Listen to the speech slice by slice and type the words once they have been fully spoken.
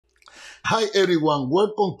Hi everyone,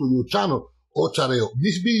 welcome to your channel, OCHAREO.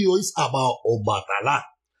 This video is about Obatala,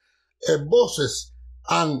 bosses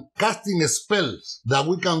and casting spells that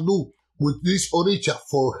we can do with this Orisha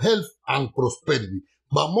for health and prosperity.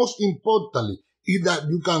 But most importantly, is that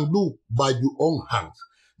you can do by your own hands.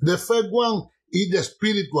 The first one is the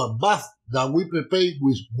spiritual bath that we prepare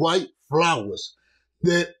with white flowers.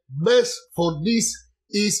 The best for this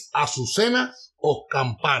is Azucena or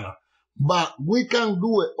Campana. But we can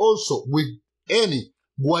do it also with any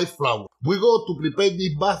white flower. We go to prepare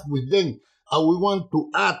this bath with them, and we want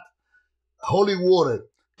to add holy water,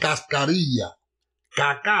 cascarilla,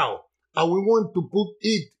 cacao, and we want to put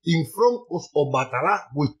it in front of Obatala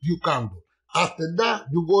with 2 candles. After that,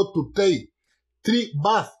 you go to take 3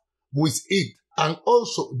 baths with it, and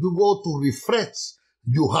also you go to refresh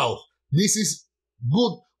your house. This is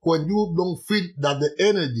good when you don't feel that the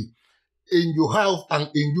energy in your house and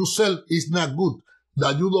in yourself is not good,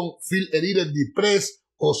 that you don't feel a little depressed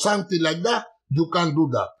or something like that. You can do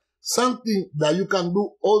that. Something that you can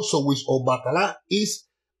do also with Obatala is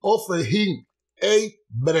offer him 8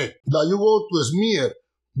 bread that you go to smear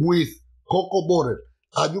with cocoa butter,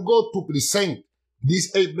 and you go to present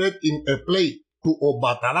this 8 bread in a plate to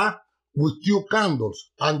Obatala with 2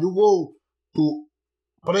 candles, and you go to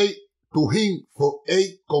pray to him for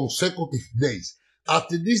 8 consecutive days.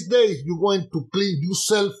 After these days, you're going to clean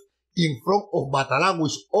yourself in front of Obatala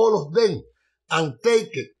with all of them and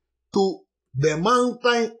take it to the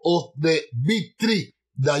mountain of the big tree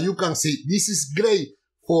that you can see. This is great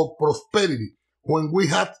for prosperity when we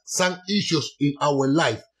have some issues in our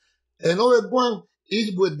life. Another one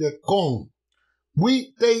is with the corn.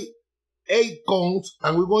 We take 8 corns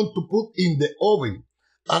and we're going to put in the oven.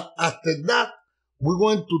 And after that, we're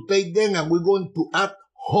going to take them and we're going to add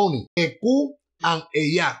honey, eku, and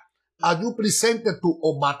eya. As you present it to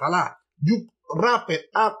Obatala, you wrap it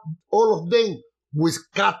up, all of them, with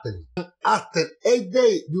cotton. And after 8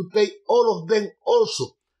 days, you take all of them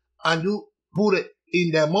also, and you put it in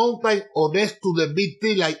the mountain or next to the big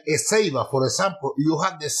tree like a ceiba. For example, you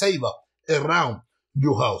have the ceiba around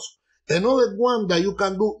your house. Another one that you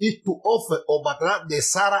can do is to offer Obatala the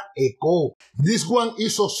Sara Eco. This one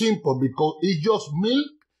is so simple because it's just milk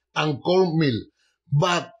and cornmeal.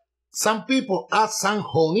 But some people add some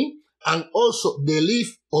honey and also the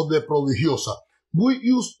leaf of the prodigiosa. We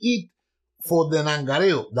use it for the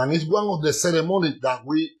nangareo. That is one of the ceremonies that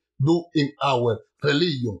we do in our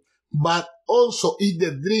religion. But also it's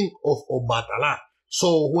the drink of Obatala.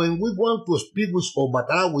 So when we want to speak with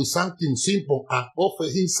Obatala with something simple and offer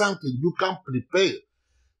him something, you can prepare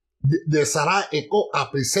the Sara Eco are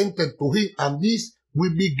presented to him, and this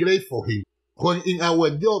will be great for him. When in our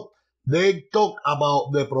job, they talk about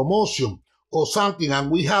the promotion or something and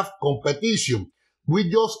we have competition, we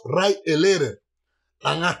just write a letter.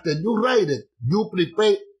 And after you write it, you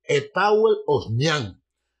prepare a towel of ñan.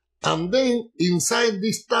 And then inside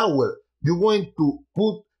this towel, you're going to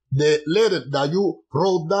put the letter that you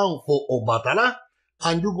wrote down for Obatala,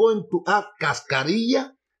 and you're going to add cascarilla,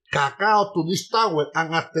 cacao to this towel,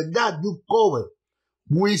 and after that you cover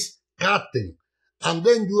with cotton. And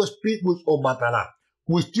then you speak with Obatala.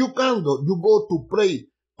 With 2 candles, you go to pray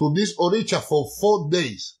to this Orisha for 4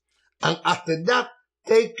 days. And after that,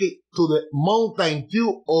 take it to the mountain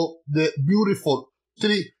view of the beautiful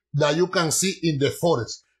tree that you can see in the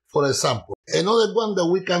forest, for example. Another one that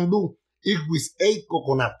we can do is with 8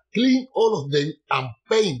 coconuts. Clean all of them and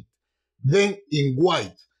paint them in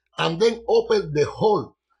white. And then open the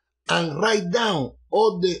hole and write down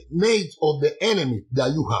all the names of the enemy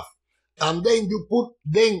that you have. And then you put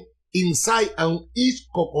them inside on each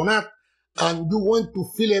coconut, and you want to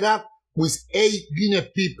fill it up with 8 guinea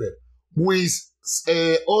pepper, with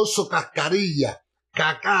also cascarilla,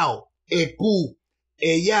 cacao, ecu,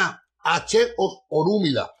 eya, ache of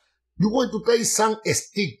orumila. You're going to take some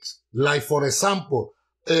sticks, like for example,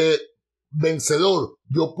 vencedor,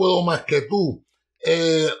 yo puedo más que tú,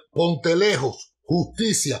 ponte lejos,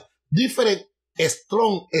 justicia, different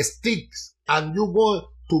strong sticks, and you're going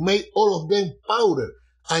to make all of them powder,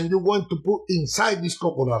 and you're going to put inside this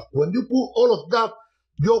coconut. When you put all of that,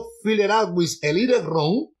 you fill it up with a little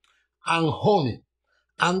rum and honey,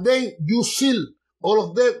 and then you seal all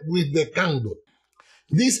of that with the candle.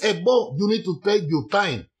 This above, you need to take your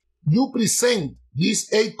time. You present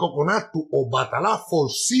this 8 coconut to Obatala for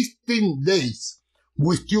 16 days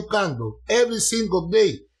with 2 candles. Every single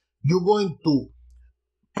day, you're going to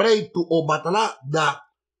pray to Obatala that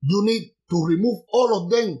you need to remove all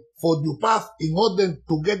of them for your path in order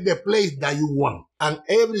to get the place that you want. And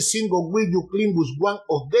every single week you clean with 1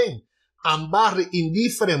 of them and bury in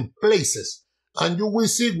different places. And you will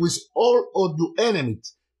see with all of your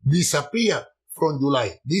enemies, disappear from your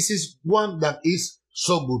life. This is one that is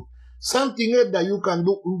so good. Something else that you can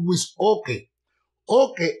do with okay.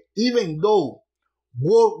 Okay, even though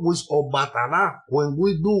work with Obatala, when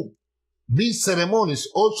we do these ceremonies,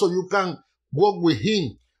 also you can work with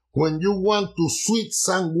him when you want to switch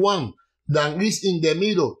someone that is in the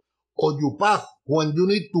middle of your path, when you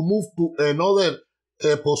need to move to another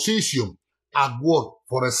position at work,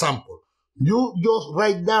 for example. You just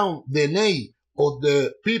write down the name of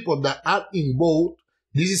the people that are involved.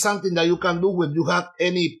 This is something that you can do when you have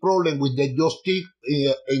any problem with the justice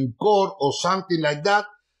in court or something like that.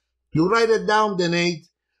 You write it down, the name,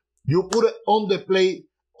 you put it on the plate.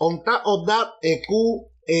 On top of that, ecu,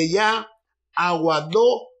 ella,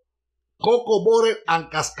 aguardó, cocoa butter, and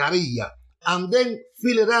cascarilla. And then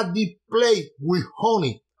fill it up the plate with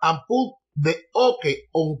honey and put the okay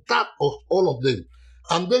on top of all of them.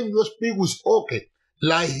 And then you speak with okay,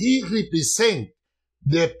 like he represents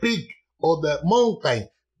the peak or the mountain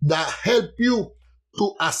that help you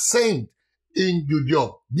to ascend in your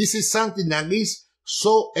job. This is something that is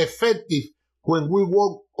so effective when we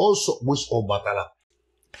work also with Obatala.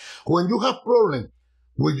 When you have problems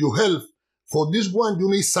with your health, for this one you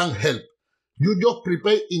need some help. You just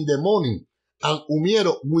prepare in the morning and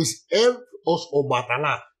umiero with herbs of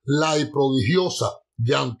Obatala, la prodigiosa,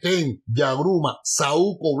 llantén, yagruma,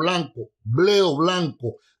 saúco blanco, bledo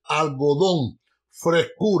blanco, algodón,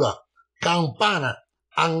 frescura, campana,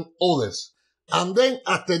 and others. And then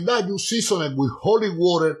after that you season it with holy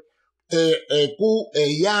water,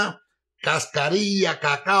 ya, cascarilla,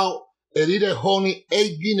 cacao, a little honey,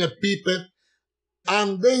 8 guinea pepper,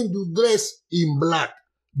 and then you dress in black.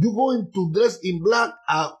 You're going to dress in black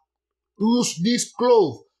and use this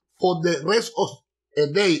clothes for the rest of the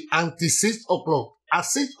day until 6 o'clock. At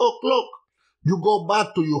 6 o'clock, you go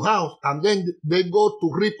back to your house and then they go to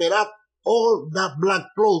repair up all that black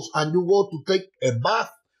clothes and you go to take a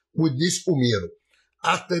bath with this umiero.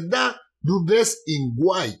 After that, you dress in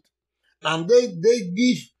white and they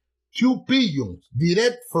give 2 pigeons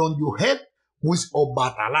direct from your head with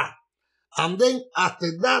Obatala. And then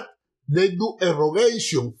after that, they do a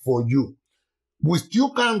rogation for you with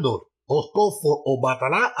 2 candles, of course, for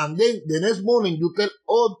Obatala. And then the next morning, you tell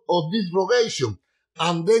all of this rogation.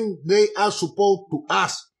 And then they are supposed to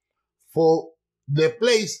ask for the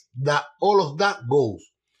place that all of that goes.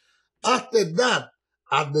 After that,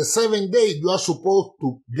 at the 7th day, you are supposed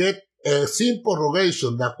to get a simple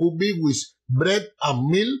rogation that could be with bread and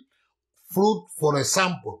milk, fruit, for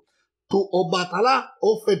example. To Obatala,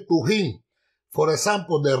 offer to him, for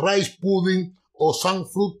example, the rice pudding or some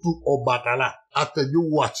fruit to Obatala after you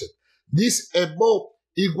watch it. This above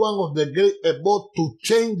is one of the great above to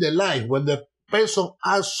change the life when the person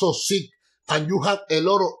is so sick and you have a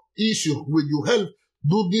lot of issues with your health.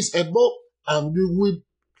 Do this above and you will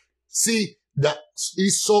see that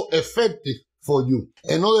it's so effective for you.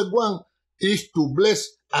 Another one is to bless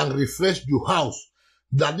and refresh your house.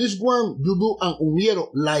 That this one you do an umiero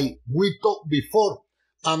like we talked before,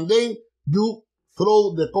 and then you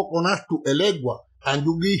throw the coconut to Elegua and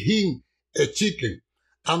you give him a chicken.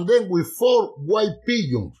 And then with 4 white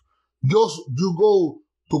pigeons, just you go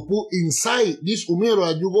to put inside this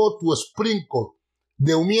umiero and you go to sprinkle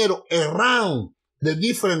the umiero around the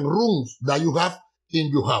different rooms that you have in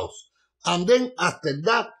your house. And then after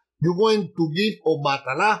that, you're going to give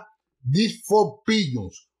Obatala these 4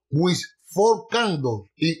 pigeons with 4 candles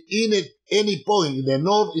in any point, in the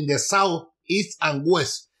north, in the south, east, and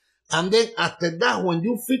west. And then after that, when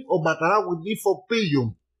you feed Obatala with these 4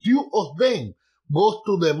 pigeons, 2 of them go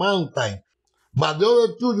to the mountain. But the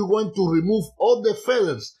other 2, you're going to remove all the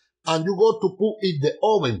feathers and you go to put in the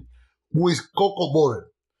oven with cocoa butter.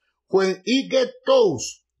 When it gets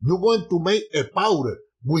toast, you're going to make a powder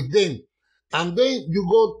with them. And then you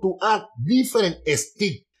go to add different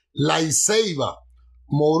sticks, like ceiba,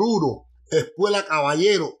 moruro, espuela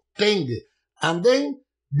caballero, tengue. And then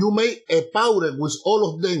you make a powder with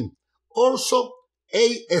all of them. Also,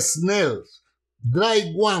 8 snails,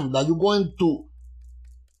 dry one that you're going to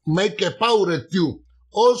make a powder too.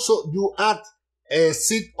 Also, you add a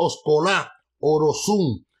seed of cola,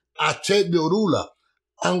 orozun, aché de orula.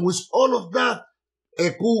 And with all of that,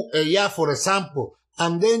 eya, for example,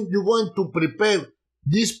 and then you're going to prepare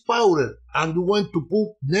this powder and you're going to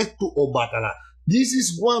put next to Obatala. This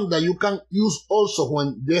is one that you can use also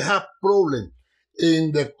when they have problem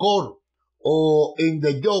in the court or in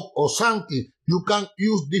the job or something. You can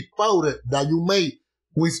use this powder that you made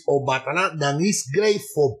with Obatala that is great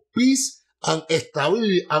for peace and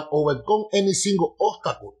stability and overcome any single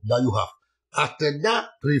obstacle that you have. After that,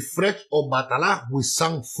 refresh Obatala with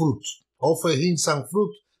some fruits. Offer him some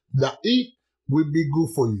fruit that it will be good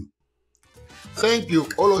for you. Thank you,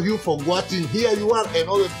 all of you, for watching. Here you are,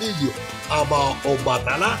 another video about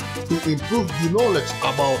Obatala to improve the knowledge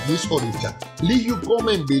about this oricha. Leave your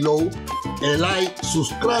comment below, and like,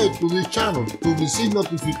 subscribe to this channel to receive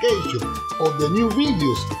notification of the new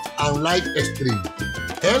videos and live stream.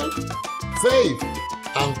 Health, faith,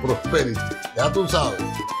 and prosperity. Ya tú sabes.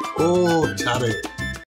 OCHAREO.